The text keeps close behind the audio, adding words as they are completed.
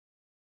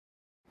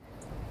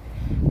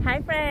Hi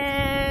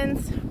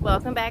friends,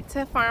 welcome back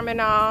to Farm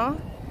and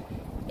All.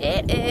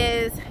 It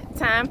is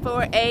time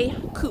for a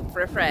coop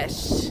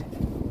refresh.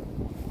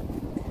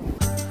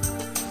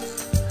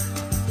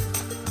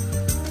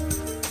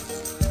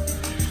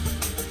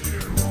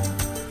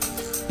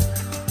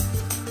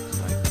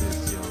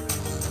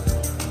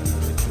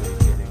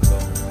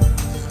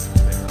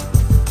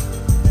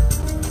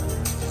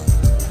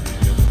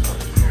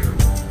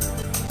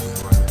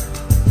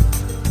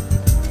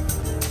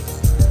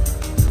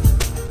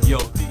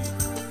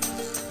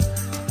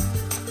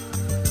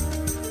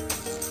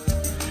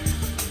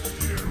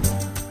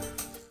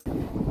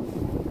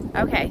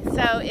 Okay,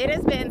 so it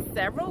has been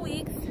several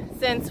weeks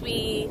since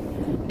we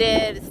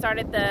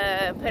started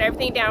to put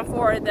everything down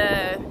for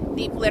the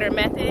deep litter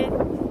method,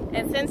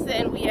 and since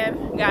then we have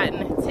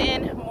gotten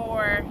 10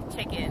 more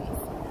chickens.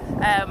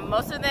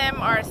 Most of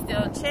them are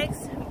still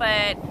chicks,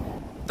 but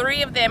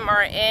 3 of them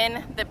are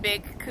in the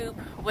big coop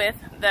with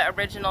the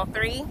original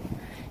 3,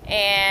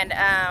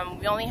 and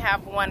we only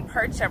have 1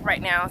 perch up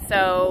right now.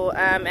 So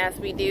as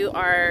we do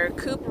our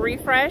coop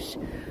refresh,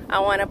 I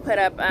want to put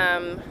up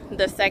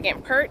the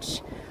second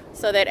perch,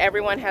 so that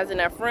everyone has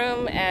enough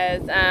room as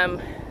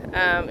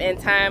in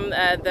time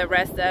the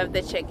rest of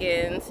the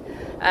chickens,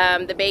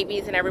 the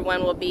babies and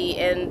everyone will be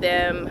in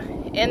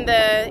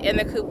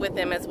the coop with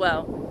them as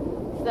well.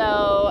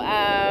 So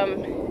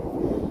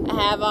I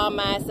have all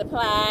my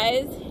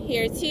supplies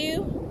here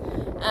too.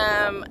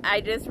 I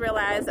just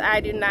realized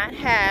I do not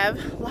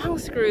have long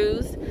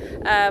screws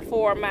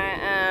for my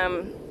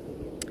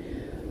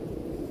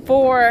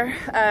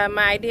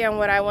idea on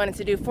what I wanted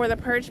to do for the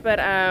perch, but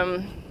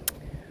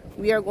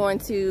we are going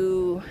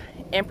to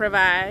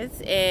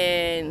improvise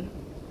and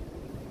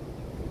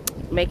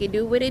make it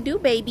do what it do,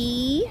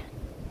 baby.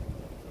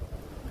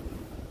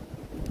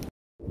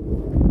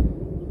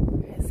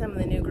 Some of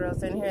the new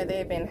girls in here,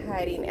 they've been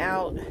hiding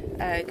out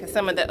because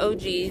some of the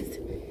OGs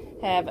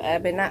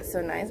have been not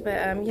so nice.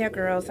 But yeah,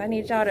 girls, I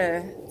need y'all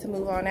to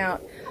move on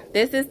out.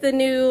 This is the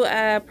new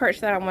perch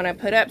that I want to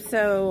put up.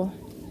 So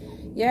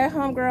yeah,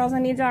 homegirls, I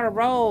need y'all to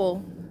roll.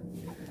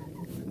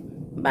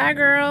 Bye,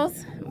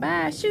 girls.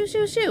 Bye. Shoo,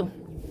 shoo, shoo.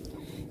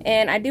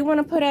 And I do want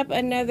to put up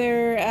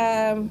another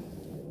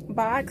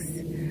box.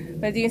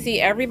 But as you can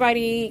see,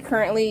 everybody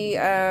currently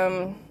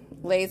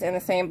lays in the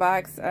same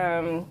box.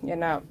 You're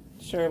not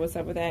sure what's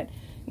up with that.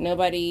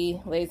 Nobody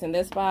lays in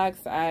this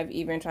box. I've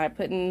even tried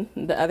putting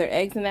the other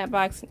eggs in that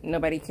box.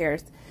 Nobody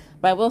cares.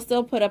 But I will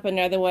still put up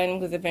another one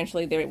because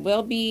eventually there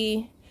will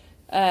be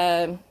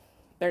 13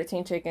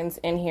 chickens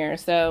in here.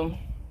 So,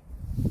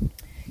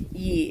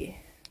 yeah.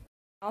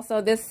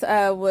 Also, this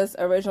was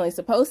originally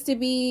supposed to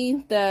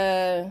be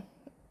the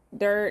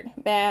dirt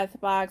bath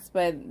box,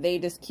 but they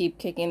just keep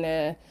kicking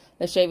the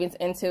shavings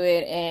into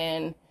it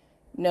and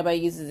nobody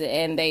uses it,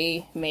 and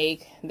they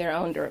make their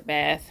own dirt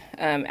bath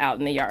out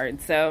in the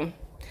yard. So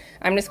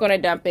I'm just going to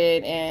dump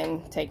it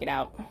and take it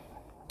out.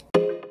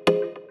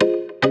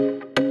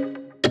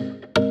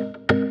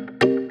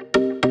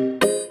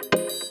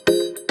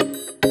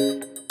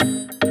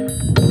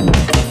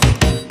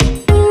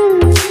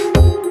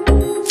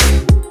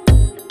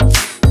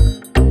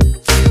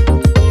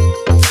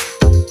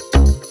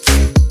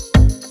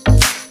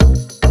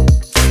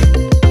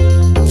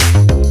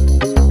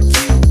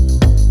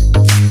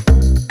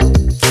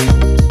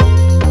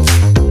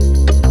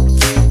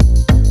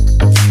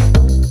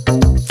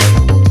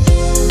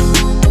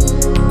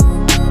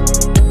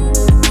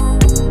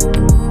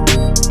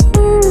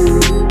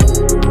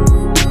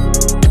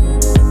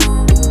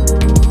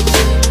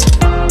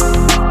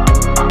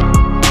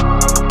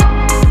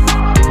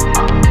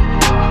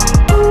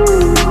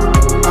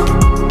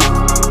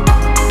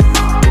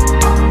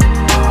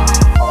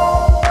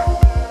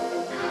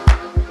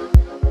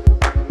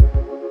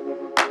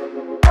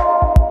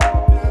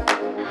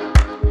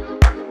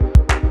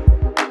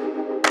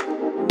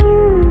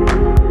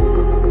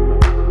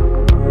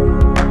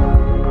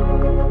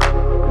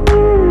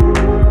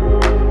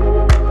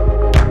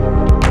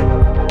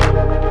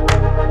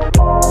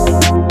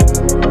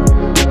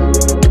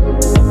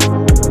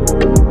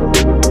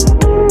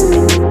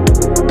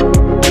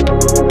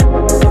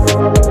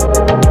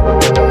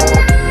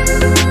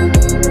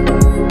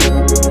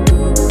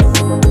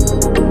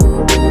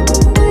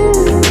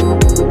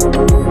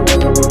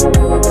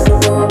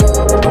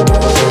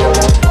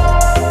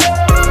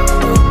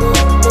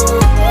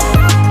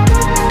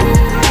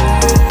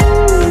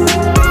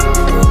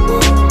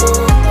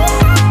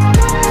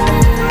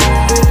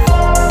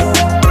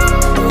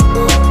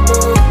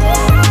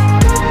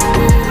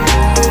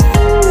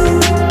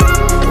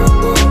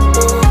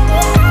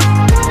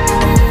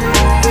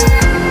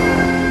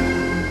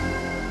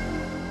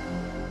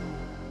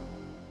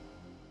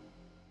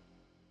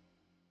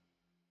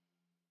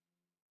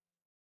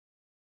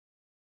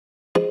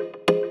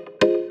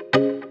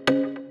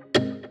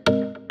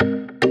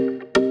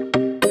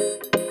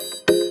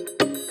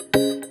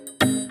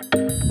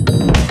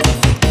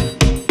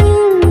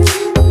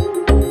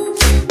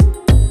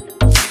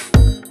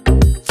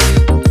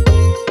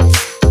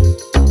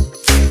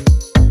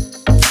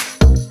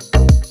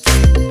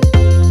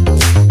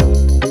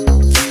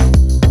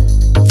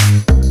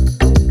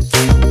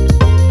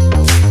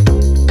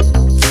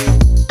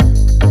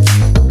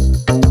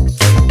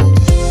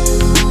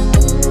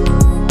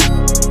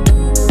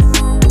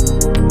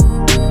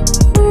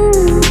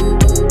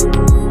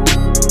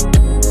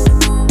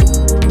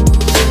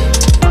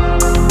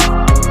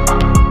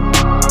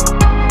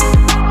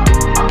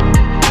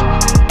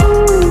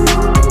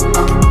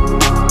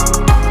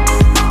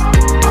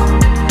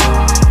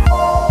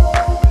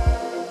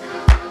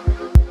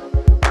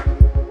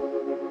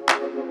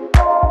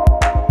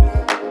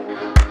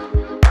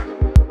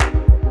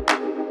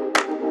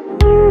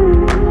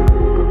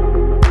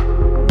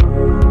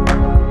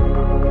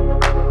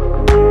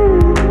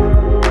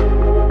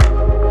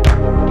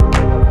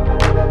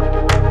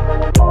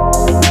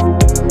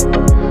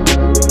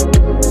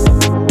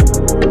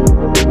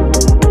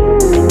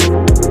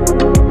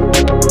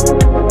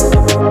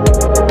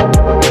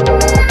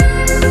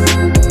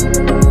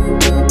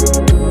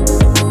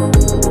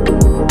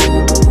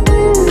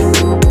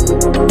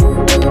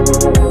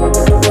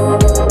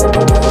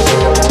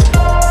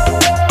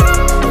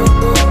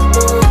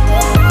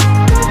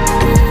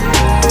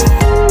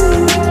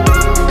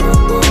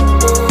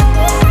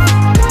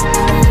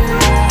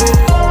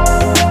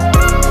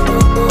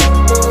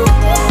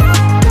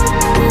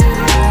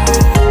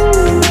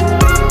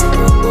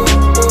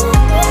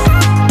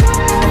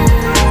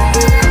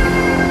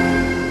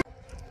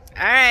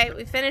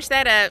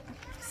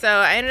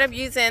 I ended up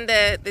using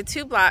the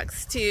 2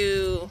 blocks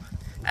to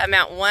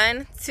mount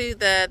one to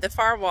the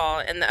far wall,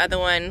 and the other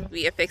one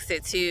we affixed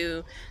it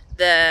to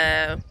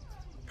the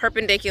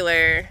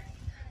perpendicular,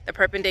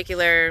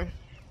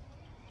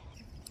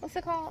 what's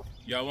it called?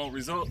 Y'all want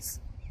results?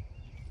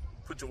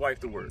 Put your wife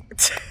to work.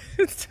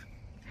 Use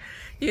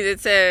it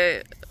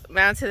to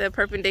mount to the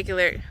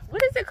perpendicular,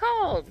 what is it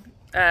called?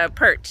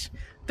 Perch.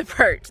 The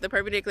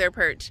perpendicular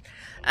perch.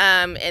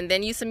 And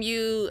then use some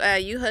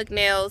U-hook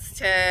nails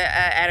to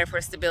add it for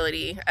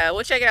stability.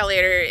 We'll check it out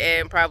later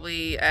and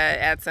probably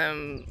add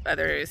some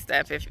other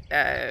stuff if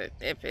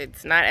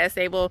it's not as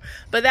stable.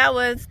 But that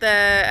was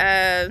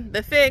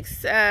the fix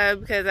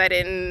because I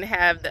didn't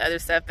have the other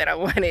stuff that I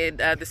wanted,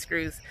 the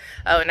screws.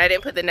 Oh, and I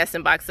didn't put the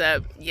nesting box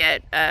up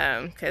yet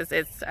because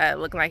it's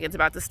looking like it's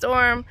about to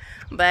storm.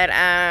 But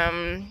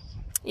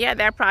yeah,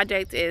 that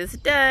project is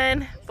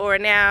done for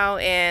now,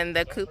 and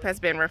the coop has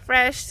been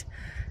refreshed.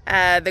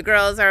 The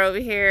girls are over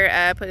here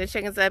putting the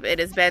chickens up. It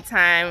is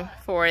bedtime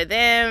for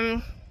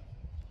them.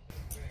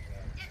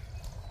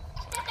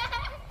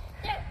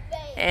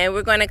 And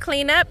we're going to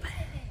clean up,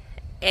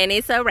 and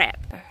it's a wrap.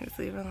 Let's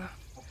leave it alone.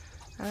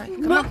 All right,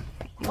 come on.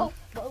 Oh,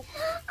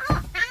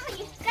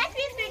 you scratched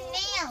your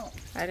nail.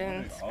 I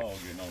didn't. All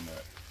getting on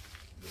that.